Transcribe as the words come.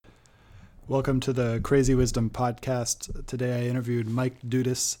Welcome to the Crazy Wisdom Podcast. Today I interviewed Mike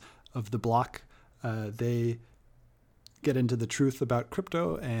Dudas of The Block. They get into the truth about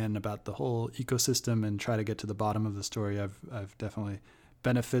crypto and about the whole ecosystem and try to get to the bottom of the story. I've definitely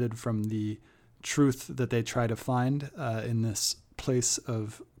benefited from the truth that they try to find in this place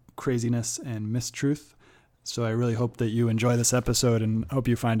of craziness and mistruth. So I really hope that you enjoy this episode and hope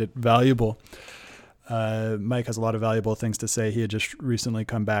you find it valuable. Mike has a lot of valuable things to say. He had just recently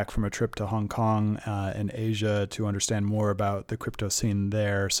come back from a trip to Hong Kong and Asia to understand more about the crypto scene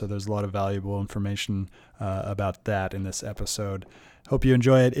there. So there's a lot of valuable information about that in this episode. Hope you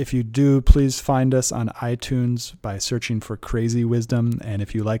enjoy it. If you do, please find us on iTunes by searching for Crazy Wisdom. And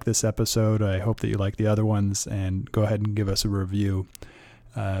if you like this episode, I hope that you like the other ones, and go ahead and give us a review.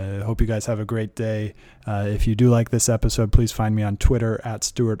 Hope you guys have a great day. If you do like this episode, please find me on Twitter at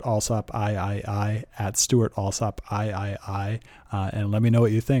Stuart Alsop III, at Stuart Alsop III, and let me know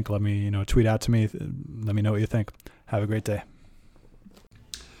what you think. Let me, tweet out to me. Let me know what you think. Have a great day.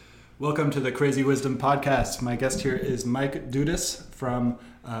 Welcome to the Crazy Wisdom Podcast. My guest here is Mike Dudas from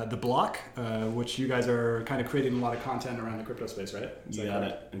The Block, which you guys are kind of creating a lot of content around the crypto space, right? You got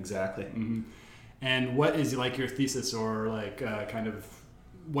it. Exactly. Mm-hmm. And what is like your thesis or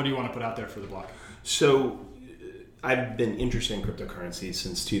what do you want to put out there for The Block? So I've been interested in cryptocurrency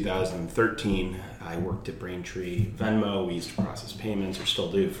since 2013. I worked at Braintree Venmo. We used to process payments, or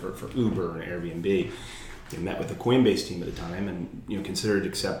still do, for Uber and Airbnb. I met with the Coinbase team at the time and considered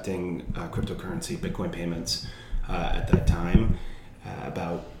accepting cryptocurrency Bitcoin payments at that time.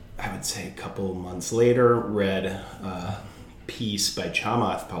 About, I would say, a couple months later, read a piece by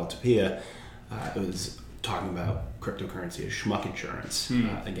Chamath Palihapitiya. It was talking about cryptocurrency as schmuck insurance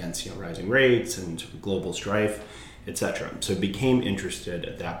against rising rates and global strife, etc. So became interested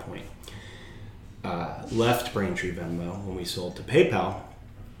at that point. Left Braintree Venmo when we sold to PayPal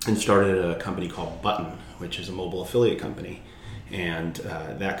and started a company called Button, which is a mobile affiliate company. And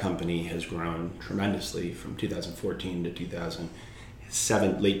that company has grown tremendously from 2014 to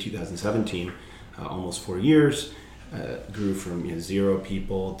late 2017, almost 4 years. Grew from 0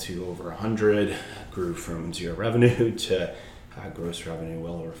 people to over 100, grew from 0 revenue to gross revenue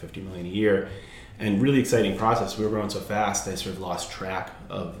well over $50 million a year, and really exciting process. We were growing so fast, I sort of lost track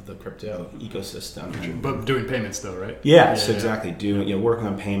of the crypto ecosystem. But doing payments though, right? Yes, exactly. Doing working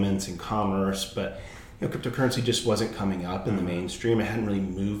on payments and commerce, but cryptocurrency just wasn't coming up in the mainstream. It hadn't really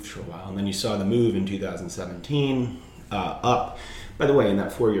moved for a while, and then you saw the move in 2017 up. By the way, in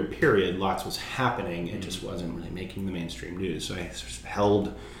that 4-year period, lots was happening. It just wasn't really making the mainstream news. So I sort of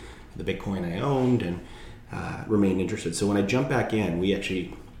held the Bitcoin I owned and remained interested. So when I jumped back in, we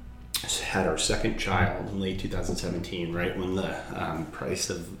actually had our second child in late 2017, right when the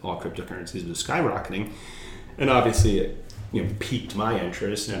price of all cryptocurrencies was skyrocketing. And obviously it piqued my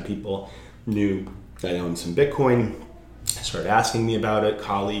interest, and people knew that I owned some Bitcoin, started asking me about it,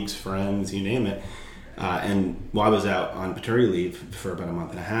 colleagues, friends, you name it. And while I was out on paternity leave for about a month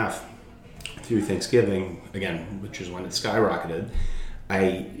and a half, through Thanksgiving, again, which is when it skyrocketed,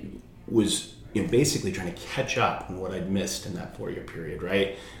 I was basically trying to catch up on what I'd missed in that 4-year period,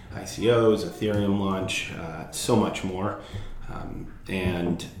 right? ICOs, Ethereum launch, so much more.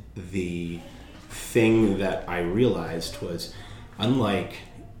 And the thing that I realized was, unlike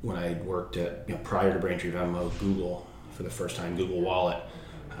when I worked at, prior to Braintree Venmo, Google, for the first time, Google Wallet,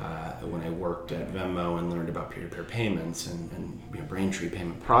 when I worked at Venmo and learned about peer-to-peer payments and Braintree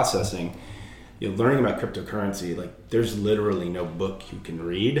payment processing, learning about cryptocurrency, there's literally no book you can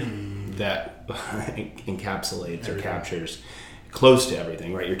read that encapsulates or captures close to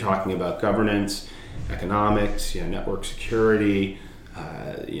everything, right? You're talking about governance, economics, network security,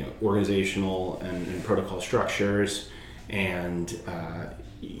 organizational and protocol structures, and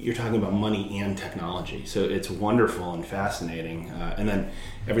you're talking about money and technology. So it's wonderful and fascinating. And then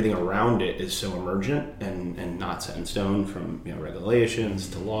everything around it is so emergent and not set in stone, from regulations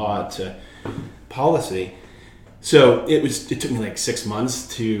to law to policy. So it took me 6 months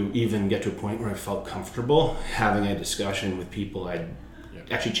to even get to a point where I felt comfortable having a discussion with people I'd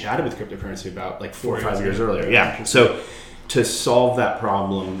actually chatted with cryptocurrency about 4 or 5 years earlier. Yeah. So to solve that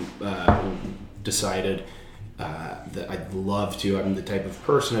problem, decided that I'd love to. I'm the type of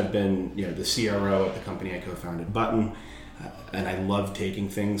person, I've been the CRO at the company I co-founded, Button, and I love taking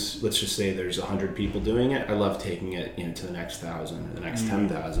things, let's just say there's 100 people doing it, I love taking it to the next 1,000 or the next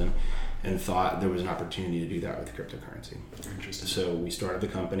 10,000, and thought there was an opportunity to do that with cryptocurrency. Interesting. So we started the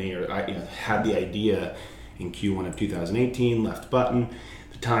company, or I had the idea in Q1 of 2018, left Button.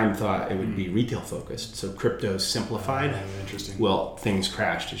 At the time, thought it would be retail focused, so crypto simplified. Interesting. Well, things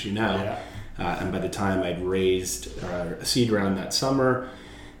crashed, as you know. Yeah. And by the time I'd raised a seed round that summer,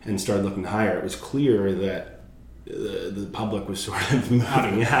 and started looking higher, it was clear that the public was sort of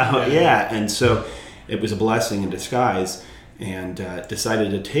moving out. And so it was a blessing in disguise, and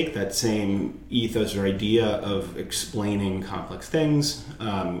decided to take that same ethos or idea of explaining complex things,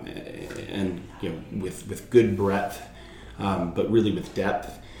 and with good breadth, but really with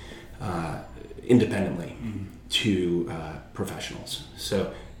depth, independently to professionals.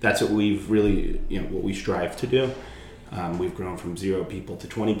 So that's what we've really, what we strive to do. We've grown from 0 people to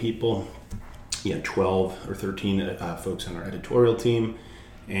 20 people, 12 or 13 folks on our editorial team,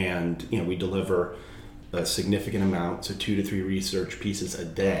 and we deliver a significant amount, so 2 to 3 research pieces a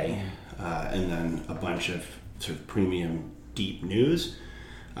day, and then a bunch of sort of premium deep news.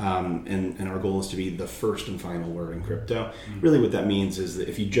 And our goal is to be the first and final word in crypto. Really what that means is that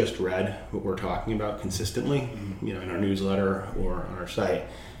if you just read what we're talking about consistently, in our newsletter or on our site,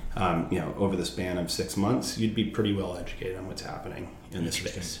 over the span of 6 months, you'd be pretty well educated on what's happening in this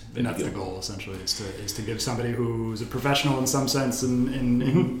space. And that's the goal, essentially, is to give somebody who's a professional in some sense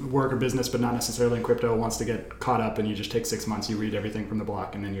in work or business, but not necessarily in crypto, wants to get caught up, and you just take 6 months, you read everything from the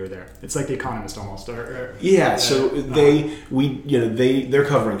block, and then you're there. It's like The Economist almost. They're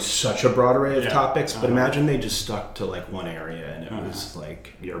covering such a broad array of topics, but imagine they just stuck to like one area, and it was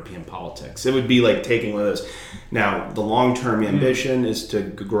like European politics. It would be like taking one of those. Now, the long-term ambition is to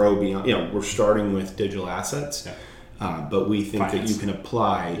grow beyond, we're starting with digital assets. But we think that you can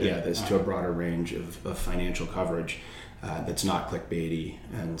apply this to a broader range of financial coverage that's not clickbaity,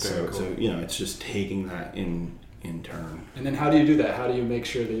 and so it's just taking that in turn. And then how do you do that? How do you make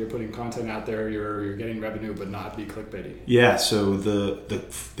sure that you're putting content out there, you're getting revenue, but not be clickbaity? Yeah. So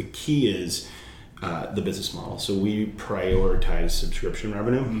the key is the business model. So we prioritize subscription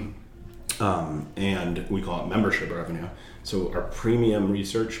revenue, and we call it membership revenue. So our premium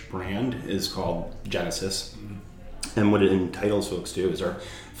research brand is called Genesis. And what it entitles folks to is our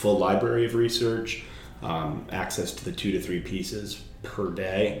full library of research, access to the 2 to 3 pieces per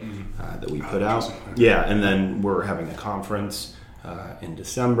day that we put out. Yeah, and then we're having a conference in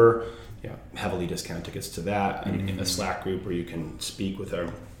December, heavily discounted tickets to that, and in a Slack group where you can speak with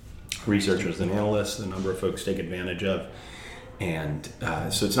our researchers and analysts, the number of folks take advantage of. And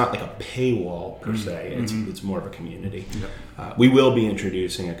so it's not like a paywall per se, it's more of a community. We will be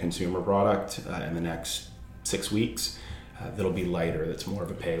introducing a consumer product in the next 6 weeks that'll be lighter, that's more of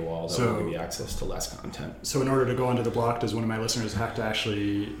a paywall, that will give you access to less content. So in order to go onto the block, does one of my listeners have to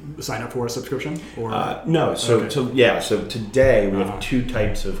actually sign up for a subscription? Or no. So today we have 2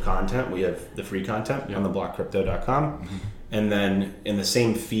 types of content. We have the free content on theblockcrypto.com, and then in the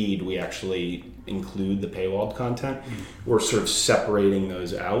same feed we actually include the paywalled content. We're sort of separating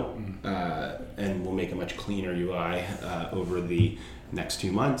those out, and we'll make a much cleaner UI over the next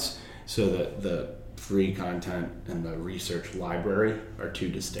 2 months, so that the free content and the research library are 2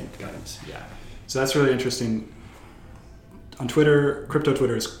 distinct things. So that's really interesting. On Twitter, crypto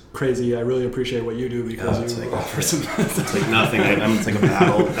Twitter is crazy. I really appreciate what you do, because you offer some. It's like nothing. It's like a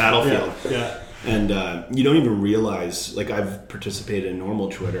battlefield. And you don't even realize. Like, I've participated in normal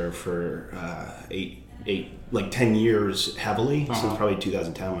Twitter for 10 years heavily, since probably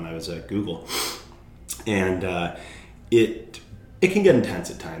 2010 when I was at Google, and it can get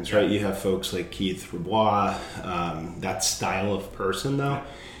intense at times, right? You have folks like Keith Rabois. That style of person, though,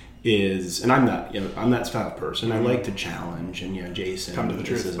 is, and I'm that style of person. I like to challenge, and Jason, come to the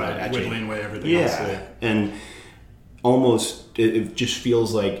truth by whittling away everything else. And almost it just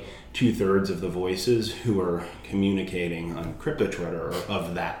feels like 2/3 of the voices who are communicating on crypto Twitter are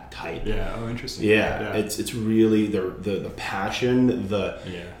of that type. Interesting. It's really the passion,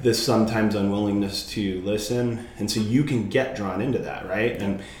 the sometimes unwillingness to listen, and so you can get drawn into that, right?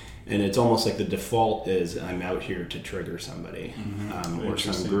 And it's almost like the default is, I'm out here to trigger somebody, or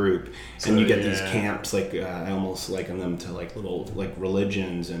some group, and you get these camps, like I almost liken them to like little like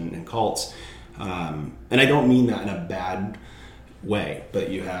religions and cults, and I don't mean that in a bad way,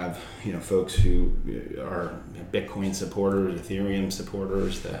 but you have folks who are Bitcoin supporters, Ethereum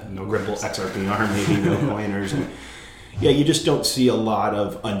supporters, the no Ripple XRP maybe no coiners, and you just don't see a lot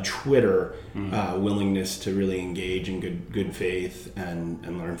of on Twitter willingness to really engage in good faith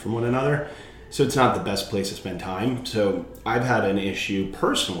and learn from one another. So it's not the best place to spend time. So I've had an issue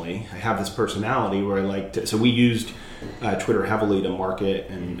personally. I have this personality where I like to. So we used Twitter heavily to market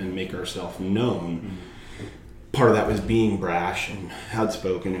and make ourselves known. Part of that was being brash and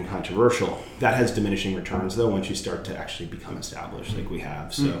outspoken and controversial. That has diminishing returns, though, once you start to actually become established, like we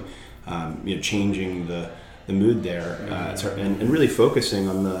have. So, changing the the mood there, and really focusing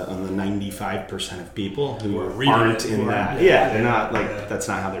on the 95% of people who aren't in that. They're not like that's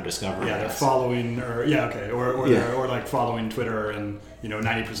not how they're discovering. Yeah, they're following or like following Twitter, and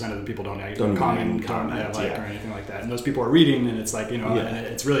 90% of the people don't comment or anything like that. And those people are reading, and it's like and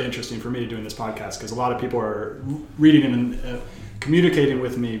it's really interesting for me doing this podcast because a lot of people are reading and communicating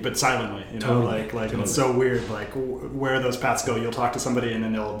with me, but silently, totally. And it's so weird, like where those paths go. You'll talk to somebody and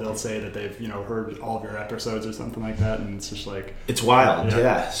then they'll say that they've heard all of your episodes or something like that, and it's just like it's wild.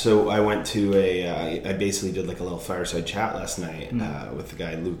 Yeah. So I went to I basically did like a little fireside chat last night with the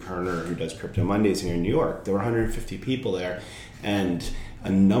guy Lou Kerner who does Crypto Mondays here in New York. There were 150 people there, and a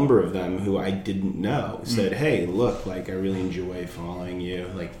number of them who I didn't know said, "Hey, look, like I really enjoy following you.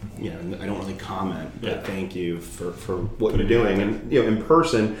 Like, I don't really comment, but thank you for what you're doing." And in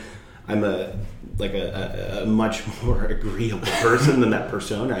person, I'm a much more agreeable person than that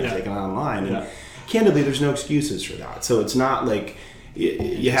persona I take online. And candidly, there's no excuses for that. So it's not like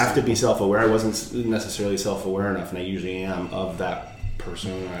you have to be self-aware. I wasn't necessarily self-aware enough, and I usually am, of that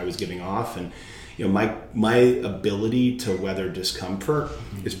persona I was giving off. And my ability to weather discomfort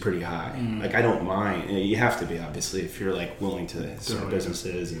is pretty high. Like I don't mind. You have to be, obviously, if you're like willing to start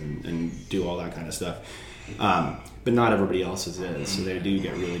businesses and do all that kind of stuff. But not everybody else's is, so they do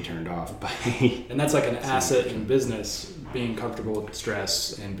get really turned off by. And that's like an asset in business, being comfortable with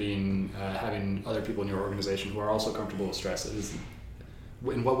stress and being having other people in your organization who are also comfortable with stress.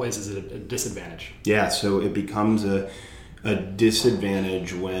 In what ways is it a disadvantage? Yeah, so it becomes a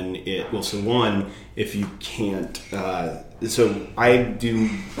disadvantage when if you can't so I do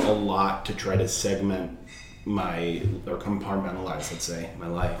a lot to try to segment or compartmentalize, let's say, my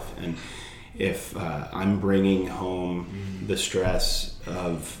life. And if I'm bringing home the stress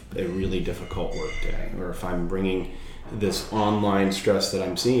of a really difficult work day, or if I'm bringing this online stress that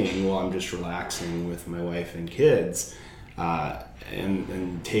I'm seeing while I'm just relaxing with my wife and kids,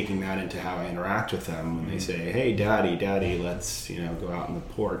 and taking that into how I interact with them when they say, "Hey, daddy, let's go out on the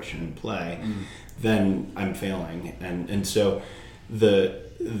porch and play," then I'm failing. And so the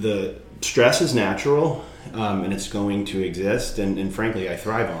stress is natural, and it's going to exist, and frankly, I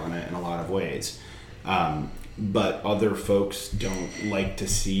thrive on it in a lot of ways. But other folks don't like to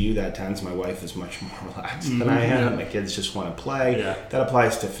see you that tense. My wife is much more relaxed than I am. My kids just want to play. Yeah. That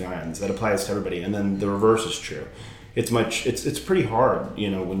applies to friends. That applies to everybody. And then the reverse is true. It's pretty hard,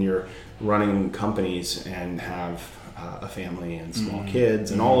 when you're running companies and have a family and small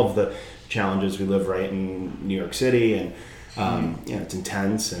kids and all of the challenges. We live right in New York City, and it's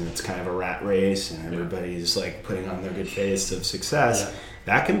intense, and it's kind of a rat race, and everybody's like putting on their good face of success. Yeah.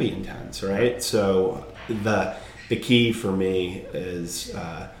 That can be intense, right? So the key for me is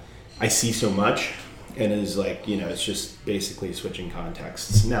I see so much, and is like, it's just basically switching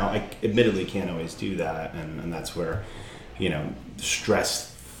contexts. Now, I admittedly can't always do that, and that's where,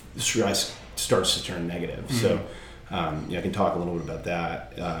 stress starts to turn negative. So I can talk a little bit about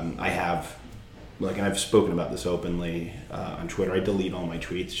that. I have, and I've spoken about this openly on Twitter. I delete all my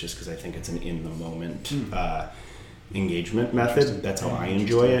tweets just because I think it's an in-the-moment engagement method. That's how I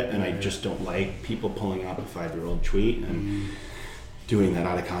enjoy it, and I just don't like people pulling up a 5-year-old tweet and doing that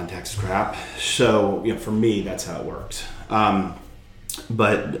out of context crap. So for me, that's how it works.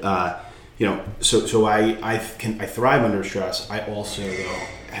 So I thrive under stress. I also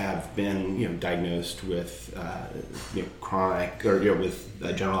have been diagnosed with chronic or with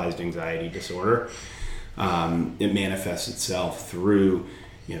generalized anxiety disorder. It manifests itself through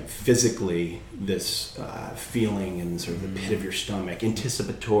physically this feeling in sort of the pit of your stomach,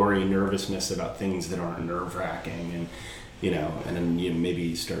 anticipatory nervousness about things that aren't nerve-wracking, and and then maybe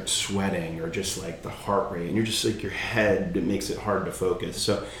you start sweating, or just like the heart rate, and you're just like your head, it makes it hard to focus.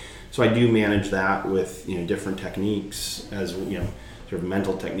 So I do manage that with different techniques, as sort of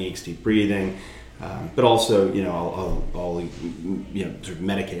mental techniques, deep breathing, but also I'll sort of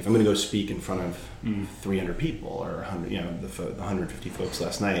medicate. If I'm going to go speak in front of 300 people or 100, the 150 folks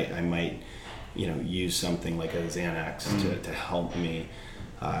last night, I might use something like a Xanax to help me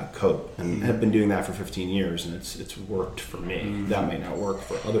cope, and have been doing that for 15 years, and it's worked for me. That may not work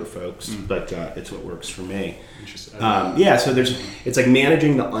for other folks, but it's what works for me. Interesting. So it's like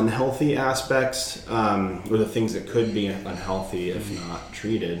managing the unhealthy aspects, or the things that could be unhealthy if not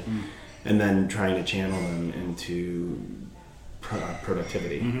treated, and then trying to channel them into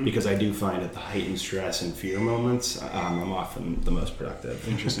productivity, because I do find at the heightened stress and fear moments, I'm often the most productive.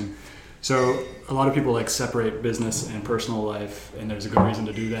 Interesting. So a lot of people separate business and personal life, and there's a good reason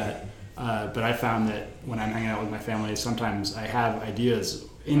to do that. But I found that when I'm hanging out with my family, sometimes I have ideas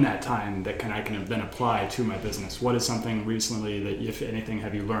in that time that I can then apply to my business? What is something recently that, if anything,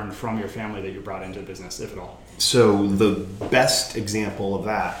 have you learned from your family that you brought into the business, if at all? So the best example of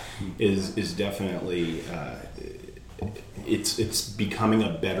that is definitely it's becoming a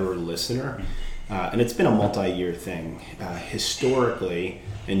better listener, and it's been a multi-year thing. Historically,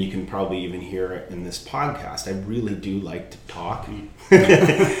 and you can probably even hear it in this podcast, I really do like to talk,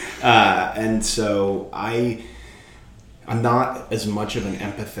 and so I'm not as much of an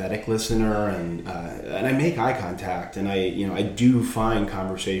empathetic listener, and I make eye contact, and I do find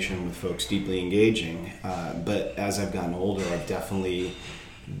conversation with folks deeply engaging. But as I've gotten older, I've definitely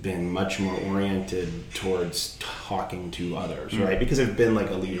been much more oriented towards talking to others, right? Because I've been like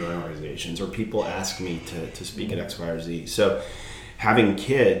a leader in organizations, or people ask me to speak at X, Y, or Z. So having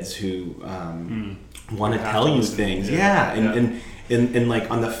kids who want to tell you things, and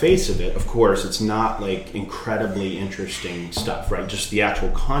like on the face of it, of course, it's not like incredibly interesting stuff, right? Just the actual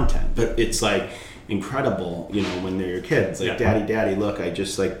content, but it's like incredible, when they're your kids. Like, daddy, look, I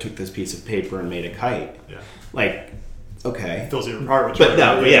just like took this piece of paper and made a kite. Yeah. Like, okay. Fills your heart with joy. But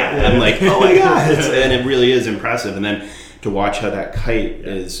no, I'm like, oh my god, and it really is impressive. And then to watch how that kite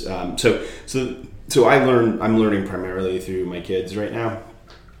is, so I'm learning primarily through my kids right now,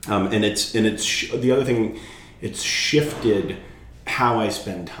 and it's the other thing, it's shifted how I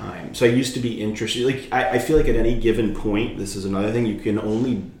spend time. So I used to be interested, like I feel like at any given point, this is another thing, you can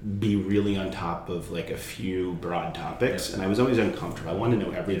only be really on top of like a few broad topics, and I was always uncomfortable. I want to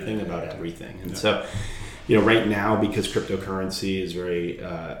know everything about everything, and so right now, because cryptocurrency is very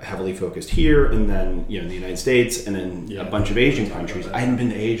heavily focused here, and then in the United States, and then a bunch of Asian countries. I hadn't been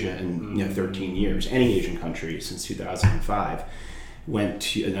to Asia in 13 years, any Asian country since 2005. And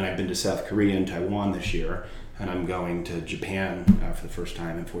then I've been to South Korea and Taiwan this year, and I'm going to Japan for the first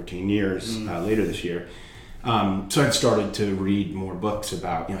time in 14 years later this year. So I've started to read more books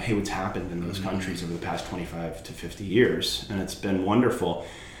about hey, what's happened in those countries over the past 25 to 50 years, and it's been wonderful.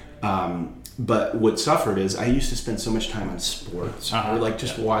 But what suffered is I used to spend so much time on sports, or like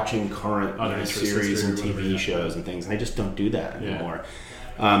just watching current series and TV shows and things, and I just don't do that anymore.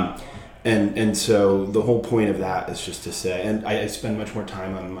 And so the whole point of that is just to say, and I spend much more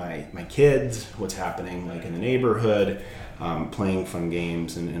time on my kids, what's happening like in the neighborhood, playing fun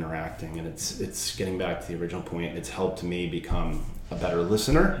games and interacting, and it's getting back to the original point. It's helped me become a better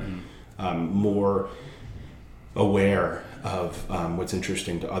listener, more aware of what's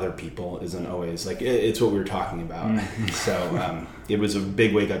interesting to other people. Isn't always like it's what we were talking about. So it was a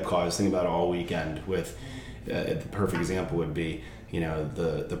big wake-up call. I was thinking about it all weekend with the perfect example would be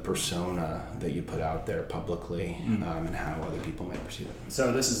the persona that you put out there publicly, and how other people might perceive it.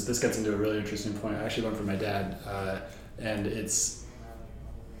 So this gets into a really interesting point. I actually learned from my dad, and it's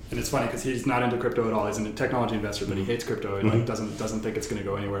funny because he's not into crypto at all. He's a technology investor, but he hates crypto and like doesn't think it's going to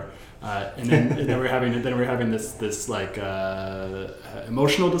go anywhere. And then we're having this like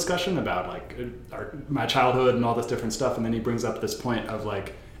emotional discussion about like my childhood and all this different stuff. And then he brings up this point of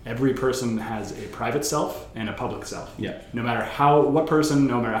like every person has a private self and a public self. Yeah. No matter how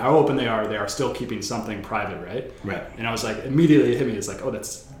open they are still keeping something private, right? Right. And I was like, immediately it hit me. It's like, oh,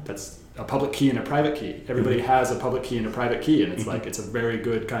 that's a public key and a private key. Everybody has a public key and a private key, and it's like it's a very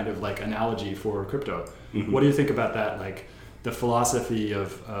good kind of like analogy for crypto. What do you think about that? Like the philosophy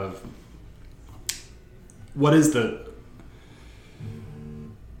of what is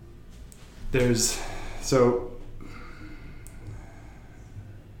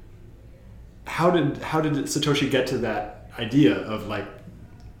how did Satoshi get to that idea of like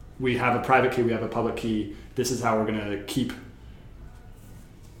we have a private key, we have a public key, this is how we're going to keep.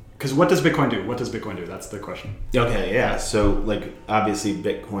 Because what does Bitcoin do? That's the question. Okay, yeah. So, like, obviously,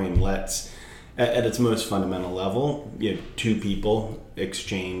 Bitcoin lets, at its most fundamental level, two people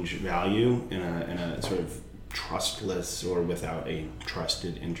exchange value in a sort of trustless or without a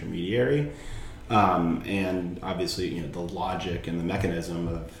trusted intermediary. And obviously, the logic and the mechanism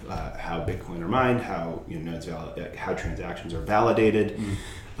of how Bitcoin are mined, how nodes how transactions are validated.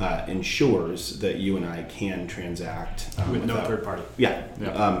 Ensures that you and I can transact with no third party. Yeah.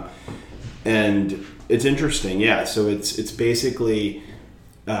 And it's interesting. Yeah. So it's basically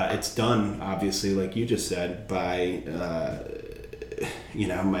it's done obviously like you just said by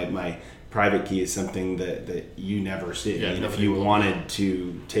my private key is something that you never see. Yeah, and if you wanted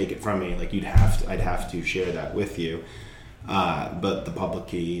to take it from me, like I'd have to share that with you. But the public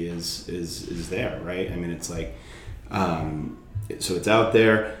key is there, right? I mean, it's like. So it's out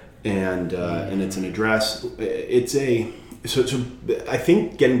there, and it's an address. So I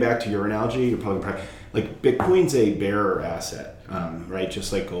think getting back to your analogy, you're probably like Bitcoin's a bearer asset, right?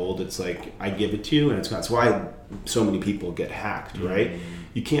 Just like gold, it's like I give it to you, and it's gone. That's why so many people get hacked, right?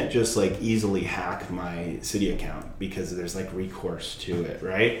 you can't just like easily hack my Citi account because there's like recourse to it,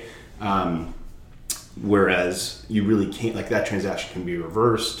 right? Whereas you really can't, like that transaction can be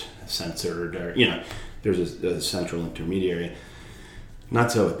reversed, censored, or, there's a central intermediary.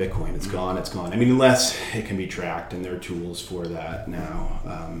 Not so with Bitcoin. It's gone. I mean, unless it can be tracked, and there are tools for that now.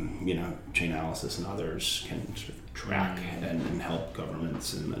 Chainalysis and others can sort of track and help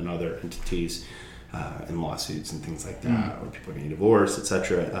governments and other entities in lawsuits and things like that, or people getting divorced,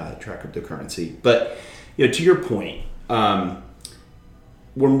 etc. Track cryptocurrency. But to your point,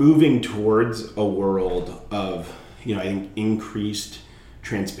 we're moving towards a world of I think increased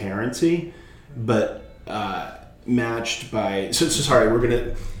transparency, but matched by sorry, we're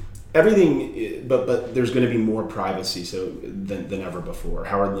gonna everything, but there's going to be more privacy than ever before.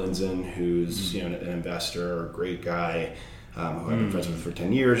 Howard Lindzen, who's an investor, great guy, who I've been friends with for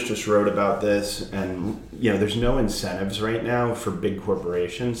 10 years, just wrote about this. And there's no incentives right now for big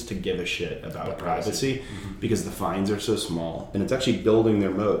corporations to give a shit about privacy because the fines are so small, and it's actually building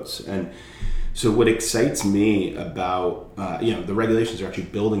their moats. And so what excites me about, the regulations are actually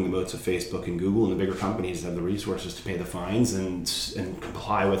building the moats of Facebook and Google, and the bigger companies have the resources to pay the fines and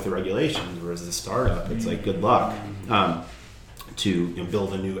comply with the regulations, whereas the startup, it's like, good luck to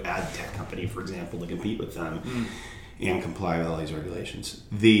build a new ad tech company, for example, to compete with them and comply with all these regulations.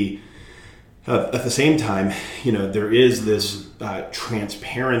 At the same time, there is this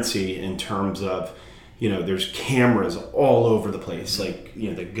transparency in terms of, there's cameras all over the place. Like,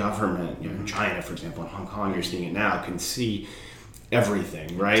 the government, in China, for example, in Hong Kong, you're seeing it now, can see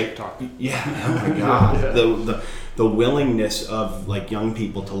everything, right? TikTok. Yeah. Oh my God. The willingness of like young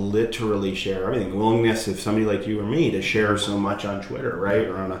people to literally share everything. The willingness of somebody like you or me to share so much on Twitter, right?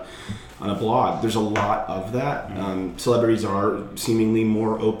 Or on a blog. There's a lot of that. Celebrities are seemingly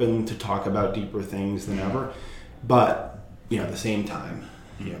more open to talk about deeper things than ever. But, at the same time,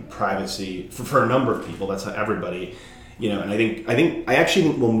 privacy for a number of people, that's not everybody, and I actually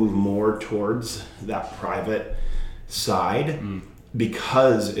think we'll move more towards that private side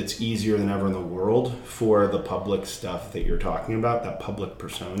because it's easier than ever in the world for the public stuff that you're talking about, that public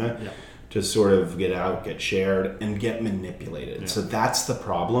persona, to sort of get out, get shared, and get manipulated. So that's the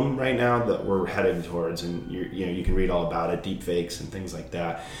problem right now that we're heading towards, and you can read all about it, deep fakes and things like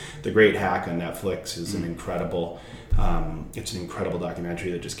that. The Great Hack on Netflix is an incredible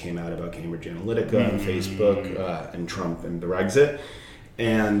documentary that just came out about Cambridge Analytica and Facebook and Trump and the Brexit.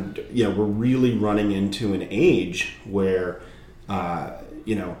 And we're really running into an age where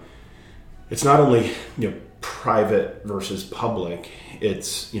it's not only private versus public,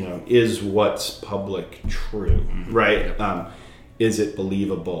 it's is what's public true, right? Is it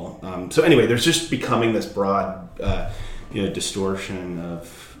believable? So anyway, there's just becoming this broad distortion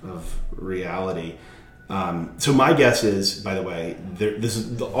of reality. So my guess is, by the way, this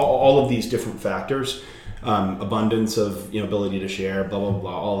is all of these different factors, abundance of ability to share, blah blah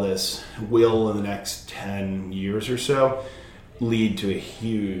blah. All this will in the next 10 years or so lead to a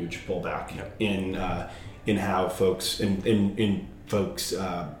huge pullback in how folks in folks'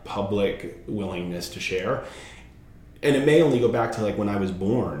 public willingness to share. And it may only go back to like when I was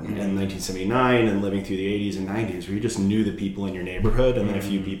born in 1979 and living through the 80s and 90s, where you just knew the people in your neighborhood and then a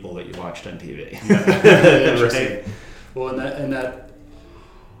few people that you watched on TV. Right. Well,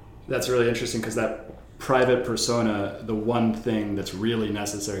 that's really interesting because that private persona, the one thing that's really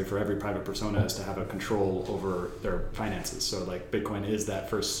necessary for every private persona is to have a control over their finances. So like Bitcoin is that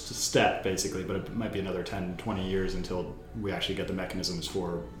first step basically, but it might be another 10, 20 years until we actually get the mechanisms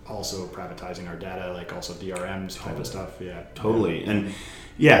for also privatizing our data, like also DRMs type of stuff. Yeah, totally. And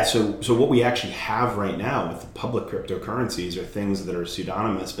so what we actually have right now with the public cryptocurrencies are things that are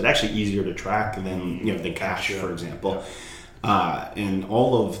pseudonymous, but actually easier to track than than cash, for example. And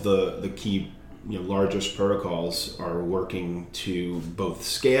all of the key largest protocols are working to both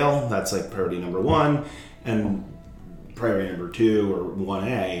scale. That's like priority number one, and priority number two or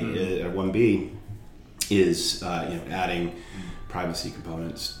 1A or 1B is adding privacy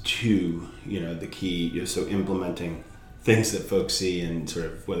components to the key. So implementing things that folks see in sort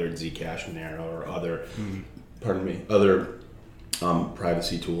of whether it's Zcash, Monero, or other other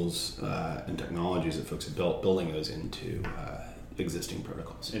privacy tools and technologies that folks have built, building those into existing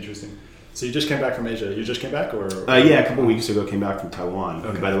protocols. Interesting. So you just came back from Asia. You just came back, or? A couple of weeks ago, came back from Taiwan. Okay.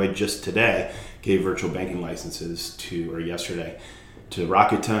 And by the way, just today, gave virtual banking licenses yesterday, to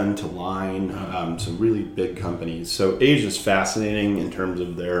Rakuten, to Line, some really big companies. So Asia's fascinating in terms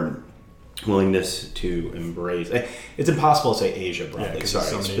of their willingness to embrace. It's impossible to say Asia broadly.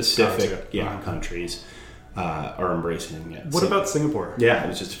 Specific countries are embracing it. What about Singapore? Yeah, I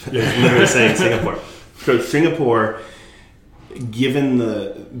was just literally saying Singapore. So Singapore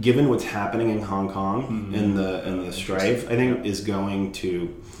given what's happening in Hong Kong and the strife, I think is going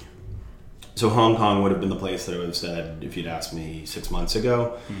to. So Hong Kong would have been the place that I would have said, if you'd asked me 6 months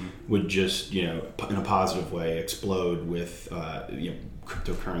ago, would just, in a positive way, explode with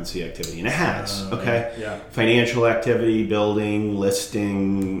cryptocurrency activity. And it has, okay? Yeah. Financial activity, building,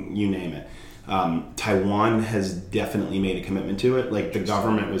 listing, you name it. Taiwan has definitely made a commitment to it. Like, the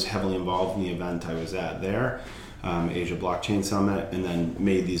government was heavily involved in the event I was at there, Asia Blockchain Summit, and then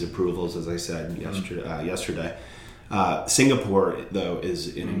made these approvals, as I said yesterday. Singapore, though,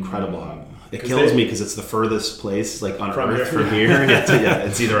 is an incredible hub. It kills me because it's the furthest place, like, on Earth from here.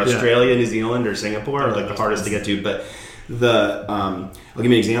 It's either Australia, New Zealand, or Singapore, or, like, the hardest to get to. But I'll give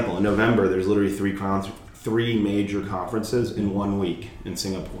you an example. In November, there's literally three major conferences in 1 week in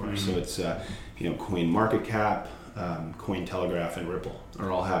Singapore. So it's Coin Market Cap, Cointelegraph, and Ripple are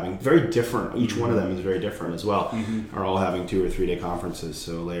all having very different. Each one of them is very different as well. Are all having 2 or 3 day conferences.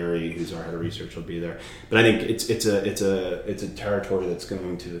 So Larry, who's our head of research, will be there. But I think it's a territory that's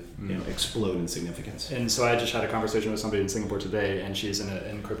going to explode in significance. And so I just had a conversation with somebody in Singapore today, and she's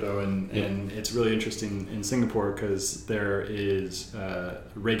in crypto, and it's really interesting in Singapore because there is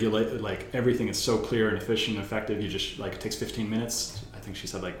regulated, like, everything is so clear and efficient and effective. You just, like, it takes 15 minutes. I think she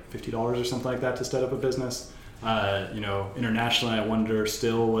said like $50 or something like that to set up a business. Internationally, I wonder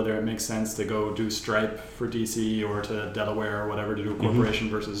still whether it makes sense to go do Stripe for DC or to Delaware or whatever to do a corporation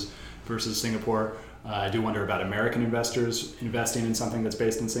versus Singapore. I do wonder about American investors investing in something that's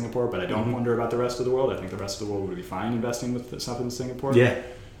based in Singapore, but I don't wonder about the rest of the world. I think the rest of the world would be fine investing with something in Singapore. Yeah.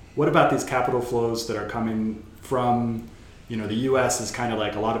 What about these capital flows that are coming from, the U.S. is kind of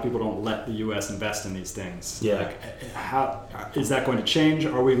like, a lot of people don't let the U.S. invest in these things. Yeah. Like, how is that going to change?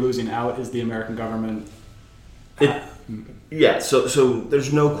 Are we losing out? Is the American government... So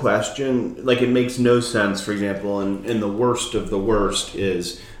there's no question, like, it makes no sense, for example, and the worst of the worst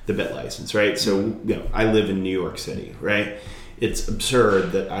is the bit license, right? So, I live in New York City, right? It's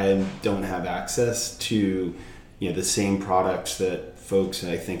absurd that I don't have access to, the same products that folks,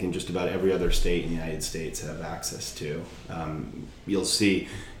 I think, in just about every other state in the United States have access to. You'll see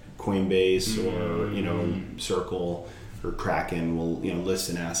Coinbase or, Circle or Kraken will list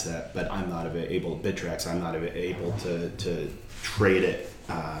an asset, but I'm not able. Bittrex, I'm not able to trade it.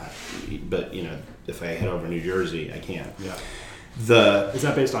 But if I head over to New Jersey, I can. Yeah. Is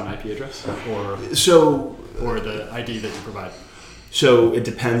that based on IP address or the ID that you provide? So it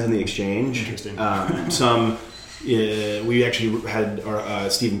depends on the exchange. Interesting. We actually had our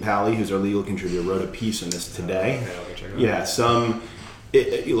Stephen Pally, who's our legal contributor, wrote a piece on this today. Okay, I'll go check it out.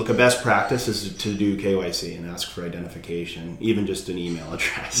 Look, a best practice is to do KYC and ask for identification, even just an email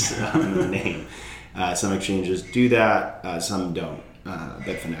address and a name. Some exchanges do that, some don't.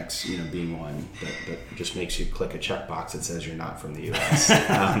 Bitfinex, being one that just makes you click a checkbox that says you're not from the U.S.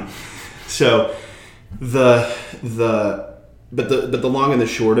 But the long and the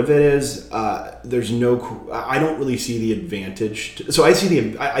short of it is, I don't really see the advantage. So I see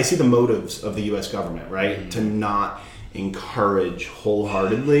the motives of the U.S. government, right, to not encourage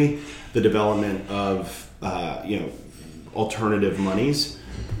wholeheartedly the development of alternative monies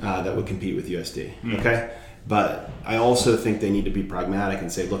that would compete with USD. Okay, but I also think they need to be pragmatic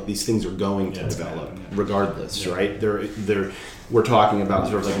and say, look, these things are going to develop regardless, right? We're talking about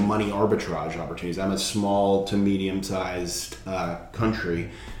sort of like money arbitrage opportunities. I'm a small to medium-sized country.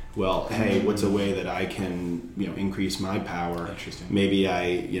 Well, hey, what's a way that I can, increase my power? Interesting. Maybe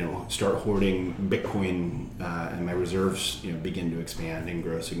I, start hoarding Bitcoin and my reserves, begin to expand and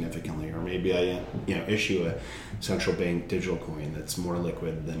grow significantly. Or maybe I, issue a central bank digital coin that's more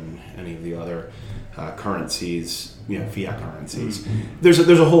liquid than any of the other currencies, fiat currencies. There's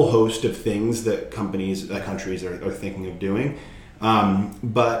a whole host of things that countries are thinking of doing,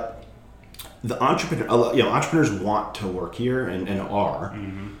 but the entrepreneurs want to work here and are.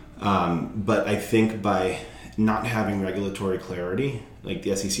 But I think by not having regulatory clarity, like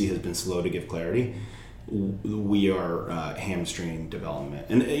the SEC has been slow to give clarity, we are hamstringing development.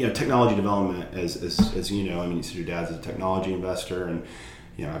 And technology development, as you know, you said your dad's a technology investor, and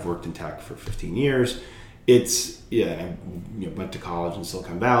I've worked in tech for 15 years. It's I went to college in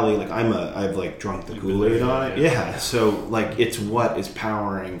Silicon Valley. Like I've like drunk the Kool-Aid on it. Yeah. So like it's what is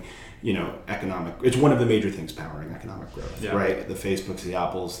powering. Economic. It's one of the major things powering economic growth, right? The Facebooks, the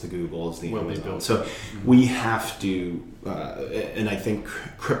Apples, the Googles, the Amazons. So we have to, and I think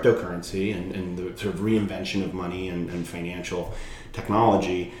cryptocurrency and the sort of reinvention of money and financial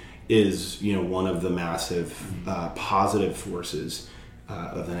technology is, one of the massive positive forces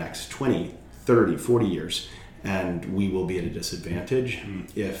of the next 20, 30, 40 years. and we will be at a disadvantage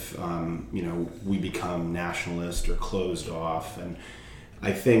if we become nationalist or closed off. And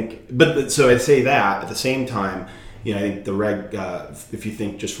I think, so I'd say that at the same time, I think if you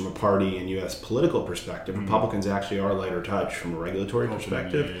think just from a party and U.S. political perspective, Republicans actually are lighter touch from a regulatory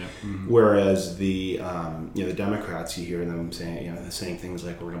perspective, whereas the Democrats, you hear them saying things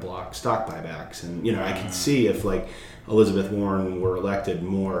like we're going to block stock buybacks, and I could see if like Elizabeth Warren were elected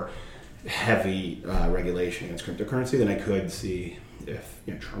more heavy regulation against cryptocurrency than I could see if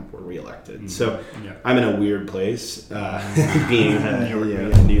Trump were reelected. So I'm in a weird place, being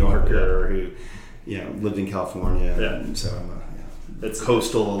a New Yorker who lived in California, and so I'm a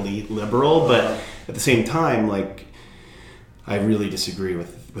coastal elite liberal. But at the same time, like I really disagree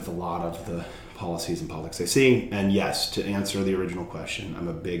with a lot of the policies and politics I see. And yes, to answer the original question, I'm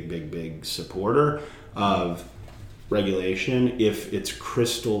a big supporter of regulation if it's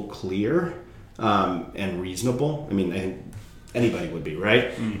crystal clear and reasonable. I mean, I think anybody would be,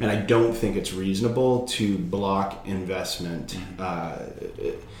 right? And I don't think it's reasonable to block investment.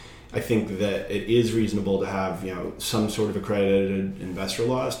 I think that it is reasonable to have some sort of accredited investor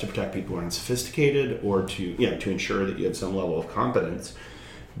laws to protect people who are unsophisticated, or to ensure that you have some level of competence.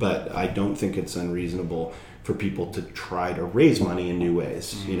 But I don't think it's unreasonable for people to try to raise money in new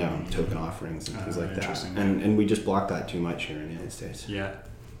ways, token offerings and things like that. And we just block that too much here in the United States. Yeah,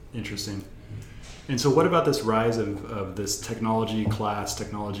 interesting. And so what about this rise of this technology class,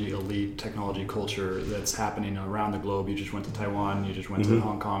 technology elite, technology culture that's happening around the globe? You just went to Taiwan, you just went to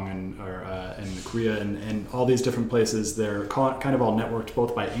Hong Kong and Korea and all these different places. They're kind of all networked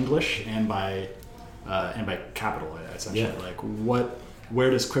both by English and by capital, essentially. Yeah. Like where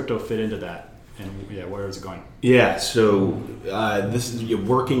does crypto fit into that? And where is it going? Yeah, so this is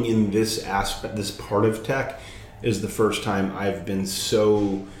working in this aspect, this part of tech is the first time I've been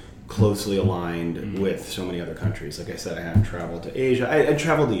so closely aligned with so many other countries. Like I said, I haven't traveled to Asia. I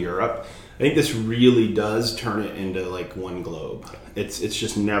traveled to Europe. I think this really does turn it into like one globe. It's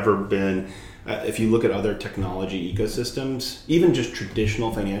just never been. If you look at other technology ecosystems, even just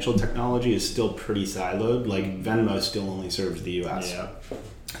traditional financial technology is still pretty siloed. Like Venmo still only serves the U.S. Yeah.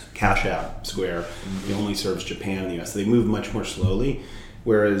 Cash App, Square, it only serves Japan and the U.S. They move much more slowly,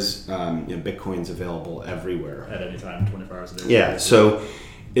 whereas Bitcoin's available everywhere at any time, 24 hours a day. Yeah, so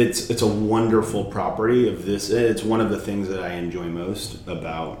it's a wonderful property of this. It's one of the things that I enjoy most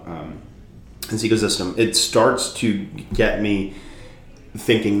about this ecosystem. It starts to get me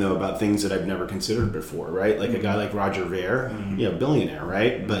thinking though about things that I've never considered before, right? Like a guy like Roger Ver, billionaire,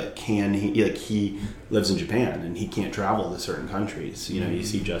 right? But he lives in Japan and he can't travel to certain countries. You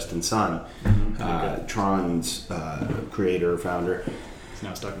see Justin Sun, Tron's creator, founder. He's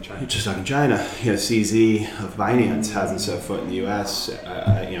now stuck in China. Just stuck in China. CZ of Binance hasn't set foot in the U.S.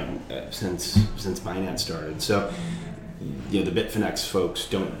 Since Binance started. So the Bitfinex folks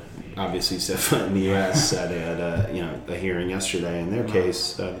don't obviously set foot in the U.S. They had a hearing yesterday in their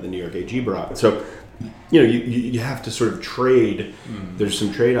case, the New York AG brought. So you have to sort of trade. There's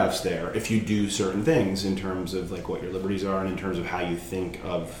some trade-offs there if you do certain things in terms of like what your liberties are and in terms of how you think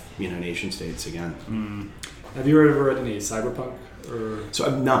of nation states again. Have you ever read any cyberpunk? So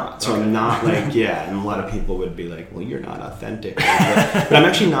I'm not. So okay. I'm not like, and a lot of people would be like, well, you're not authentic. But I'm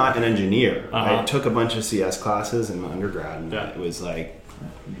actually not an engineer. I took a bunch of CS classes in my undergrad, and it was like,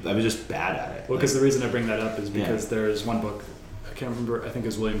 I was just bad at it. Well, because the reason I bring that up is because there's one book, I can't remember, I think it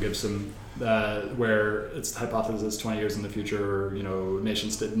was William Gibson, where it's the hypothesis 20 years in the future,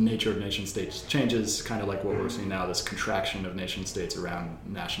 nature of nation states changes, kind of like what we're seeing now, this contraction of nation states around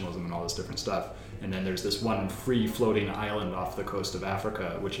nationalism and all this different stuff. And then there's this one free floating island off the coast of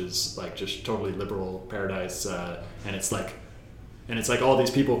Africa, which is like just totally liberal paradise. And it's like all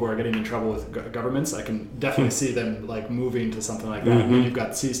these people who are getting in trouble with governments, I can definitely see them like moving to something like that. And you've got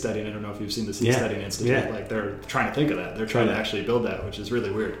Seasteading. I don't know if you've seen the Seasteading Institute. Yeah. Like they're trying to think of that. They're trying to actually build that, which is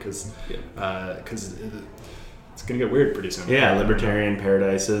really weird because it's going to get weird pretty soon. Yeah, libertarian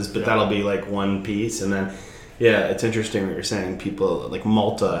paradises, but that'll be like one piece. And then, it's interesting what you're saying. People like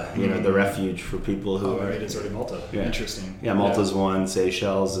Malta, the refuge for people who are... Right, it's already Malta. Yeah. Interesting. Yeah, Malta's one.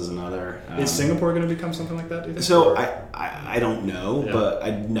 Seychelles is another. Is Singapore going to become something like that, do you think? So I don't know, but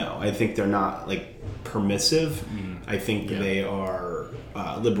I think they're not like permissive. I think they are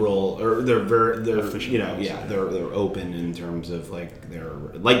liberal, or they're they're open in terms of like their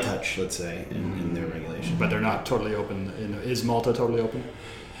light touch, let's say, in their regulation. But they're not totally open. Is Malta totally open?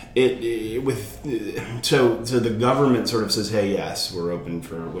 So the government sort of says, hey, yes, we're open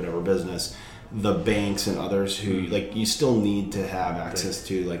for whatever business. The banks and others who you still need to have access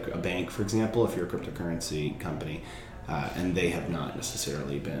to like a bank, for example, if you're a cryptocurrency company. and they have not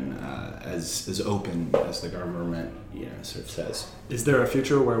necessarily been as open as the government, sort of says. Is there a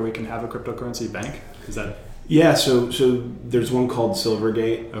future where we can have a cryptocurrency bank? Is that? Yeah, so there's one called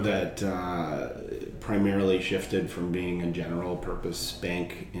Silvergate that primarily shifted from being a general purpose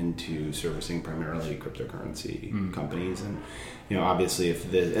bank into servicing primarily cryptocurrency companies, and obviously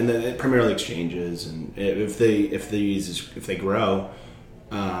and then primarily exchanges, and if they grow,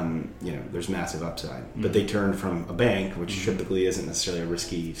 there's massive upside. But they turned from a bank, which typically isn't necessarily a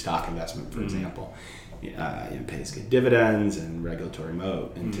risky stock investment, for example. Pays good dividends and regulatory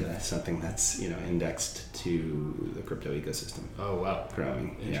moat into something that's indexed to the crypto ecosystem. Oh wow,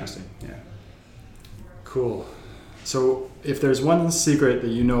 growing. Interesting. Yeah. Cool. So if there's one secret that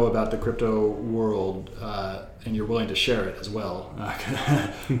you know about the crypto world, and you're willing to share it as well,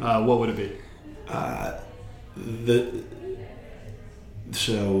 what would it be?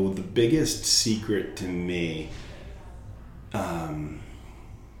 So the biggest secret to me.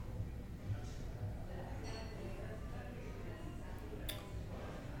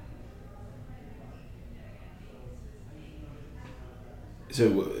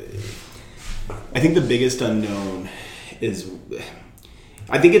 So I think the biggest unknown is,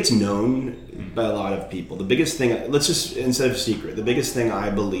 I think it's known by a lot of people. The biggest thing, instead of secret, the biggest thing I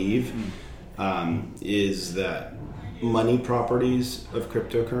believe is that money properties of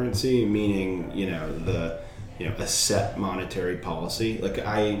cryptocurrency, meaning, a set monetary policy. Like,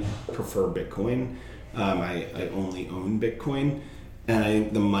 I prefer Bitcoin. I only own Bitcoin. And I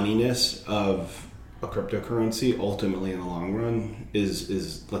think the moneyness of a cryptocurrency ultimately in the long run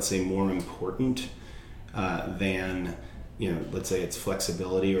is let's say more important than let's say its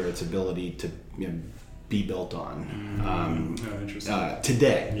flexibility or its ability to be built on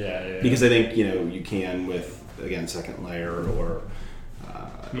today. Yeah. Because I think you can with, again, second layer or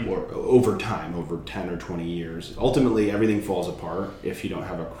over time, over 10 or 20 years, ultimately everything falls apart if you don't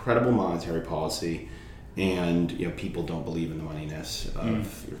have a credible monetary policy and people don't believe in the moneyness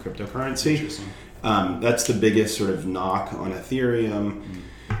of your cryptocurrency. Interesting. That's the biggest sort of knock on Ethereum,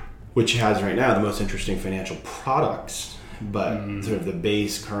 which has right now the most interesting financial products, but sort of the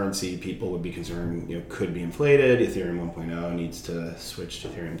base currency people would be concerned could be inflated. Ethereum 1.0 needs to switch to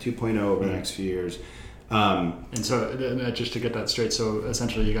Ethereum 2.0 over the next few years. And so just to get that straight, so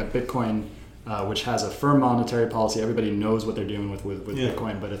essentially you got Bitcoin, which has a firm monetary policy. Everybody knows what they're doing with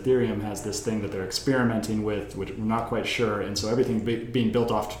Bitcoin, but Ethereum has this thing that they're experimenting with, which we're not quite sure. And so everything being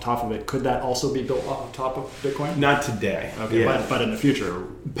built off the top of it, could that also be built off the top of Bitcoin? Not today. Okay, but in the future,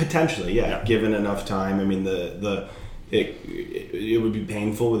 potentially, yeah. Given enough time, I mean, it would be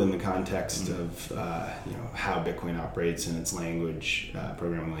painful within the context of how Bitcoin operates in its language,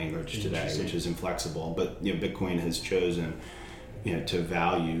 programming language today, which is inflexible. But Bitcoin has chosen to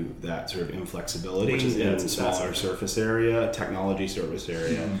value that sort of inflexibility in smaller surface area, technology surface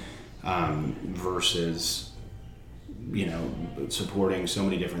area, versus supporting so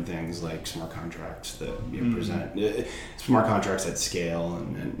many different things like smart contracts that present smart contracts at scale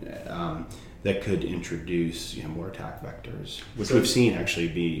and that could introduce more attack vectors, which we've seen actually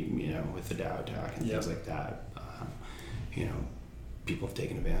be with the DAO attack and things like that. People have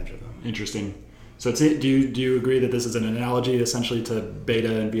taken advantage of them. Interesting. So do you agree that this is an analogy essentially to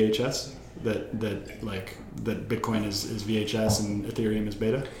beta and VHS? That Bitcoin is VHS and Ethereum is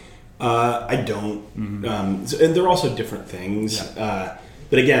beta? I don't. And they're also different things. Yeah.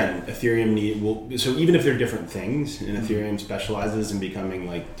 But again, Ethereum so even if they're different things, and Ethereum specializes in becoming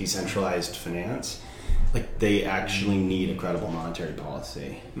like decentralized finance, like they actually need a credible monetary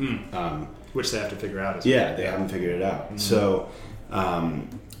policy, which they have to figure out. They haven't figured it out. So.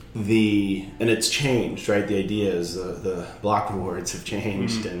 And it's changed, right? The idea is the block rewards have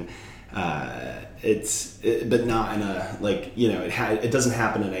changed, and but not in a it doesn't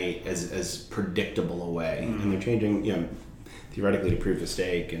happen in a as predictable a way, and they're changing theoretically to proof of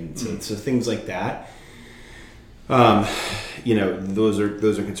stake, and so things like that. Those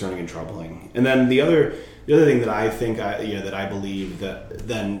are concerning and troubling. And then the other thing that I think that I believe that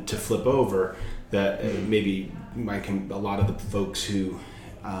then to flip over that maybe a lot of the folks who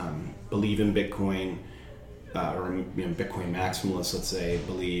believe in Bitcoin or Bitcoin maximalists, let's say,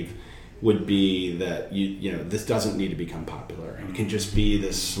 believe would be that this doesn't need to become popular. It can just be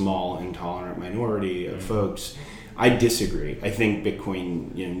this small intolerant minority of folks. I disagree. I think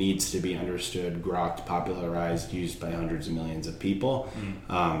Bitcoin needs to be understood, grokked, popularized, used by hundreds of millions of people in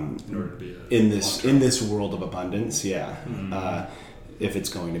order to be in this world of abundance. If it's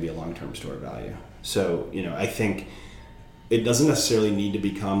going to be a long-term store of value. So I think it doesn't necessarily need to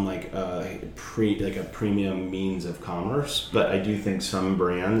become like a premium means of commerce, but I do think some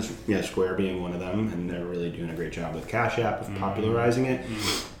brands, Square being one of them, and they're really doing a great job with Cash App of popularizing it.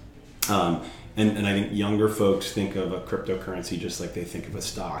 And I think younger folks think of a cryptocurrency just like they think of a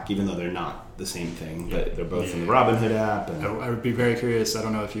stock, even though they're not the same thing. But they're both in the Robinhood app. And I would be very curious. I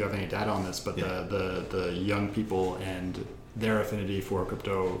don't know if you have any data on this, but the young people and their affinity for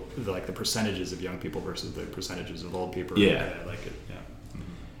crypto, like the percentages of young people versus the percentages of old people. Yeah, I like it. Yeah. Mm-hmm.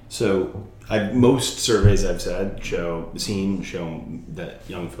 So most surveys I've show that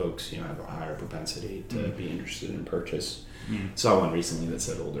young folks, have a higher propensity to be interested in purchase. Saw one recently that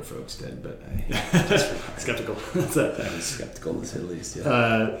said older folks did, but skeptical. I was skeptical to say the least.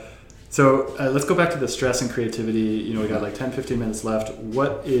 So let's go back to the stress and creativity. We got like 10, 15 minutes left.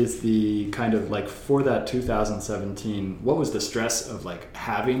 What is the kind of like for that 2017, what was the stress of like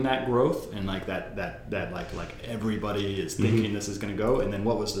having that growth and like that like everybody is thinking this is going to go? And then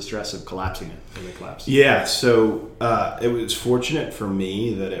what was the stress of collapsing it when it collapsed? Yeah. So it was fortunate for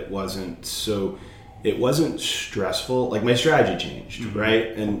me that it wasn't stressful. Like my strategy changed, right?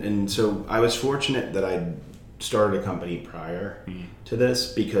 And so I was fortunate that I started a company prior to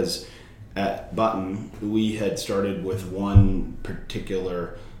this, because at Button, we had started with one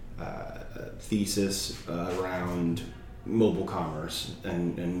particular thesis around mobile commerce,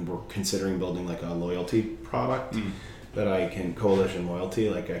 and we're considering building like a loyalty product coalition loyalty,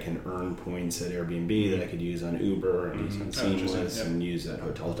 like I can earn points at Airbnb that I could use on Uber and use on Seamless and use at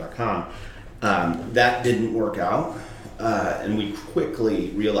Hotels.com. That didn't work out. And we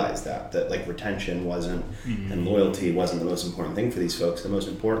quickly realized that like retention wasn't and loyalty wasn't the most important thing for these folks. The most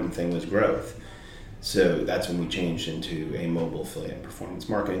important thing was growth. So that's when we changed into a mobile affiliate and performance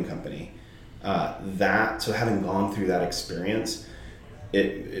marketing company. So having gone through that experience,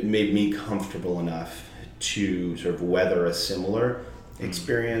 it made me comfortable enough to sort of weather a similar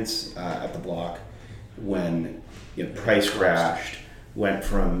experience at the Block when price crashed. Went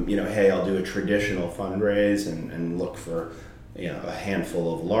from, hey, I'll do a traditional fundraise and look for, a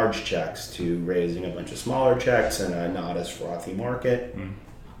handful of large checks to raising a bunch of smaller checks and a not as frothy market.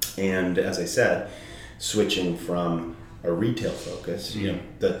 And as I said, switching from a retail focus,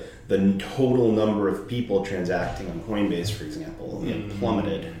 the total number of people transacting on Coinbase, for example,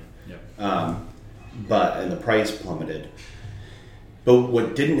 plummeted. And the price plummeted. But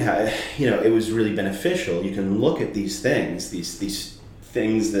what didn't have, it was really beneficial. You can look at these things, these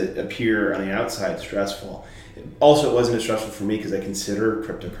things that appear on the outside stressful. Also, it wasn't as stressful for me because I consider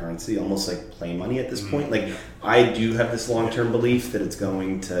cryptocurrency almost like play money at this point. Like I do have this long-term belief that it's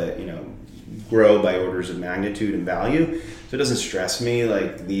going to, grow by orders of magnitude and value. So it doesn't stress me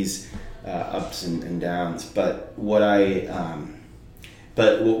like these ups and downs. But what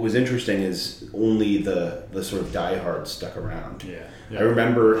was interesting is only the sort of diehards stuck around. I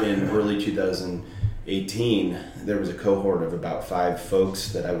remember in early 2018, there was a cohort of about 5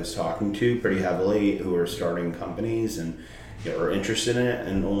 folks that I was talking to pretty heavily who were starting companies and are interested in it,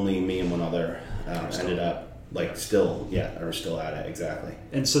 and only me and one other ended up still at it. Exactly.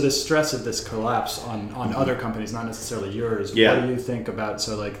 And so the stress of this collapse on other companies, not necessarily yours, what do you think about,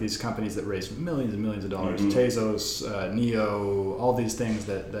 so like these companies that raised millions and millions of dollars, Tezos, Neo, all these things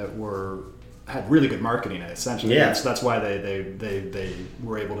that had really good marketing, essentially. That's why they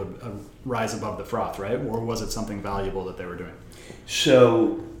were able to rise above the froth, right? Or was it something valuable that they were doing?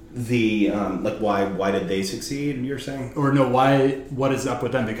 So the why did they succeed, you're saying? Or no, what is up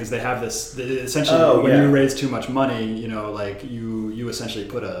with them? Because they have this essentially when you raise too much money, you essentially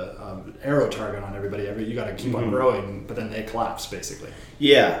put a arrow target on everybody. You got to keep on growing, but then they collapse basically.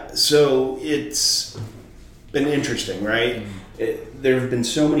 So it's been interesting, right? There have been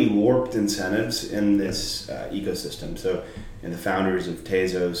so many warped incentives in this ecosystem. So, the founders of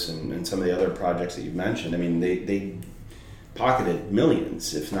Tezos and some of the other projects that you've mentioned, I mean, they pocketed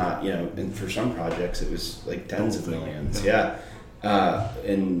millions, if not, and for some projects it was like tens of millions.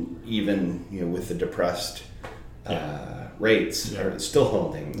 And even, with the depressed rates, are still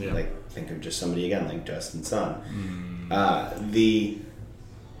holding. Like, think of just somebody again, like Justin Sun.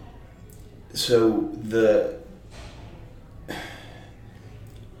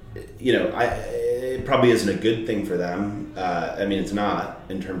 It probably isn't a good thing for them. It's not,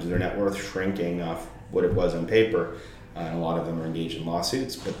 in terms of their net worth shrinking off what it was on paper. And a lot of them are engaged in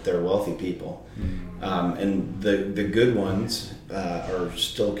lawsuits, but they're wealthy people. And the good ones are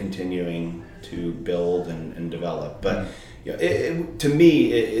still continuing to build and develop. But to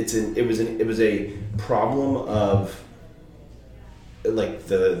me, it was a problem of like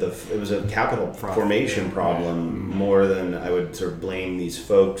it was a capital formation problem more than I would sort of blame these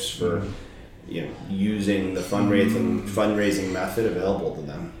folks for using the fundraising method available to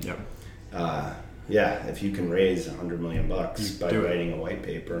them. Yep. Yeah, if you can raise $100 million by writing a white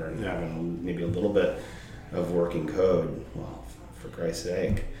paper and having maybe a little bit of working code, well, for Christ's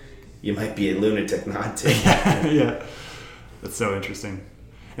sake, you might be a lunatic not to. Yeah, that's so interesting.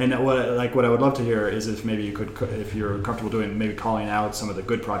 And what I would love to hear is if maybe you could, if you're comfortable doing, maybe calling out some of the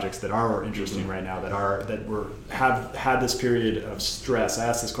good projects that are interesting right now, have had this period of stress. I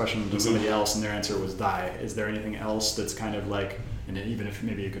asked this question to somebody else, and their answer was die. Is there anything else that's kind of like, and even if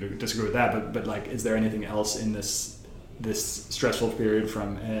maybe you could disagree with that, but like, is there anything else in this stressful period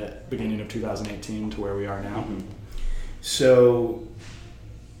from beginning of 2018 to where we are now? So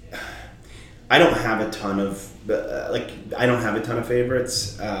I don't have a ton of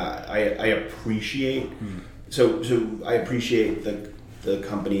favorites. I appreciate I appreciate the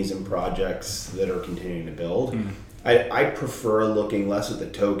companies and projects that are continuing to build. I prefer looking less at the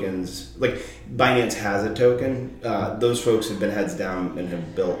tokens. Like Binance has a token. Those folks have been heads down and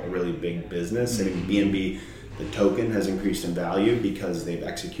have built a really big business. I mean, BNB, the token has increased in value because they've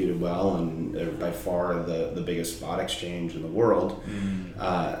executed well and they're by far the biggest spot exchange in the world.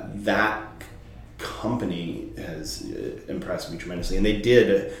 That company has impressed me tremendously, and they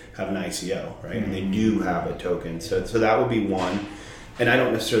did have an ICO, right? And they do have a token, so that would be one. And I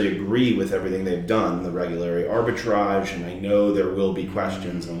don't necessarily agree with everything they've done, the regulatory arbitrage, and I know there will be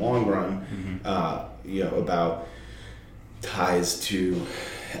questions in the long run, about ties to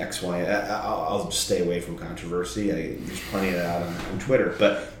X, Y. I'll just stay away from controversy. There's plenty of that on Twitter,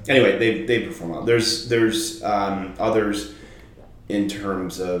 but anyway, they perform well. There's others in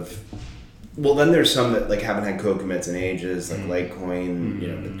terms of. Well, then there's some that like haven't had code commits in ages, like Litecoin.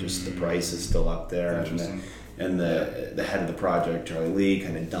 But just the price is still up there, and the head of the project, Charlie Lee,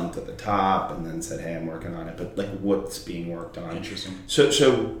 kind of dumped at the top and then said, "Hey, I'm working on it." But like, what's being worked on? Interesting.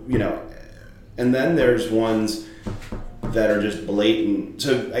 So and then there's ones that are just blatant.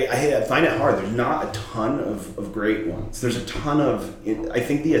 So I find it hard. There's not a ton of great ones. There's a ton of. I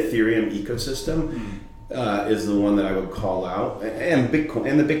think the Ethereum ecosystem. Is the one that I would call out, and Bitcoin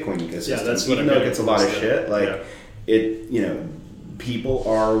and the Bitcoin ecosystem. Yeah, that's what even though it gets a lot of shit. Like people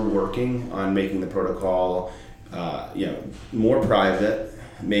are working on making the protocol, more private,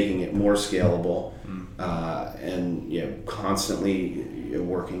 making it more scalable, and constantly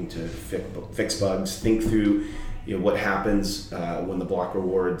working to fix bugs, think through what happens when the block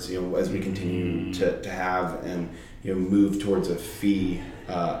rewards, as we continue to have and move towards a fee.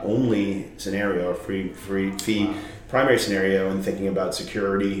 Only scenario, a free fee primary scenario, and thinking about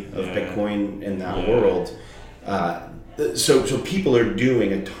security of Bitcoin in that world. So people are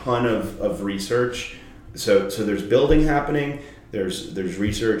doing a ton of research. So there's building happening. There's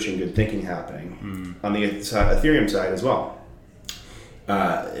research and good thinking happening on the Ethereum side as well.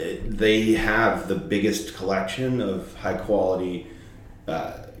 They have the biggest collection of high quality.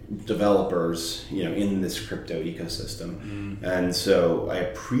 Developers, in this crypto ecosystem, and so I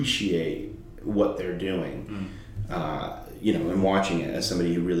appreciate what they're doing, and watching it as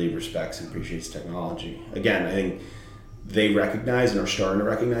somebody who really respects and appreciates technology. Again, I think they recognize and are starting to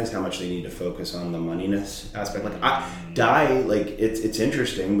recognize how much they need to focus on the moneyness aspect. It's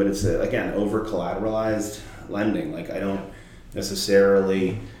interesting, but it's again over collateralized lending. Like I don't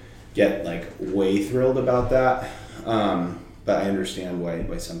necessarily get way thrilled about that. But I understand why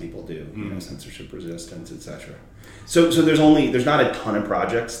some people do, censorship resistance, etc. So there's not a ton of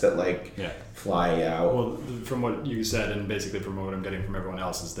projects that fly out. Well, from what you said, and basically from what I'm getting from everyone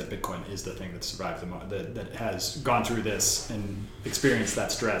else, is that Bitcoin is the thing that survived that has gone through this and experienced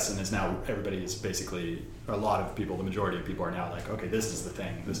that stress, and is now everybody is basically a lot of people, the majority of people are now like, okay, this is the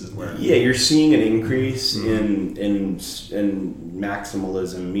thing. This is where. Yeah, you're seeing an increase in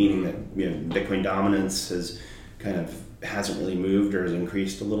maximalism, meaning that Bitcoin dominance hasn't really moved or has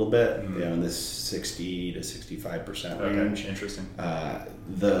increased a little bit, in this 60 to 65% range. Okay, interesting. But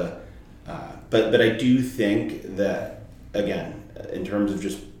I do think that, again, in terms of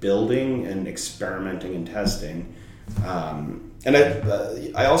just building and experimenting and testing, and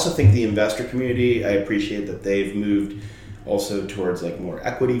I also think the investor community, I appreciate that they've moved also towards more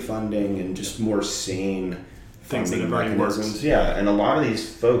equity funding and just more sane things that have already worked. Yeah, and a lot of these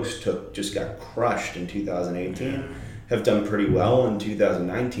folks just got crushed in 2018. Yeah. Have done pretty well in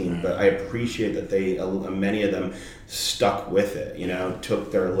 2019, but I appreciate that many of them stuck with it, took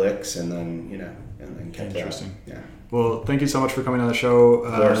their licks and then kept Interesting. That. Yeah. Well, thank you so much for coming on the show.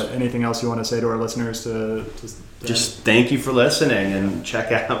 Anything else you want to say to our listeners Just thank you for listening, and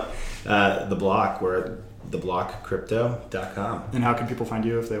check out the block. We're theblockcrypto.com. And how can people find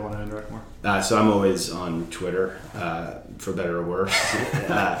you if they want to interact more? So I'm always on Twitter, for better or worse,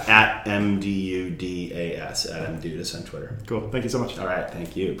 at MDUDAS, at MDudas on Twitter. Cool. Thank you so much. All right.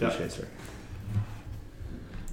 Thank you. Appreciate it, sir.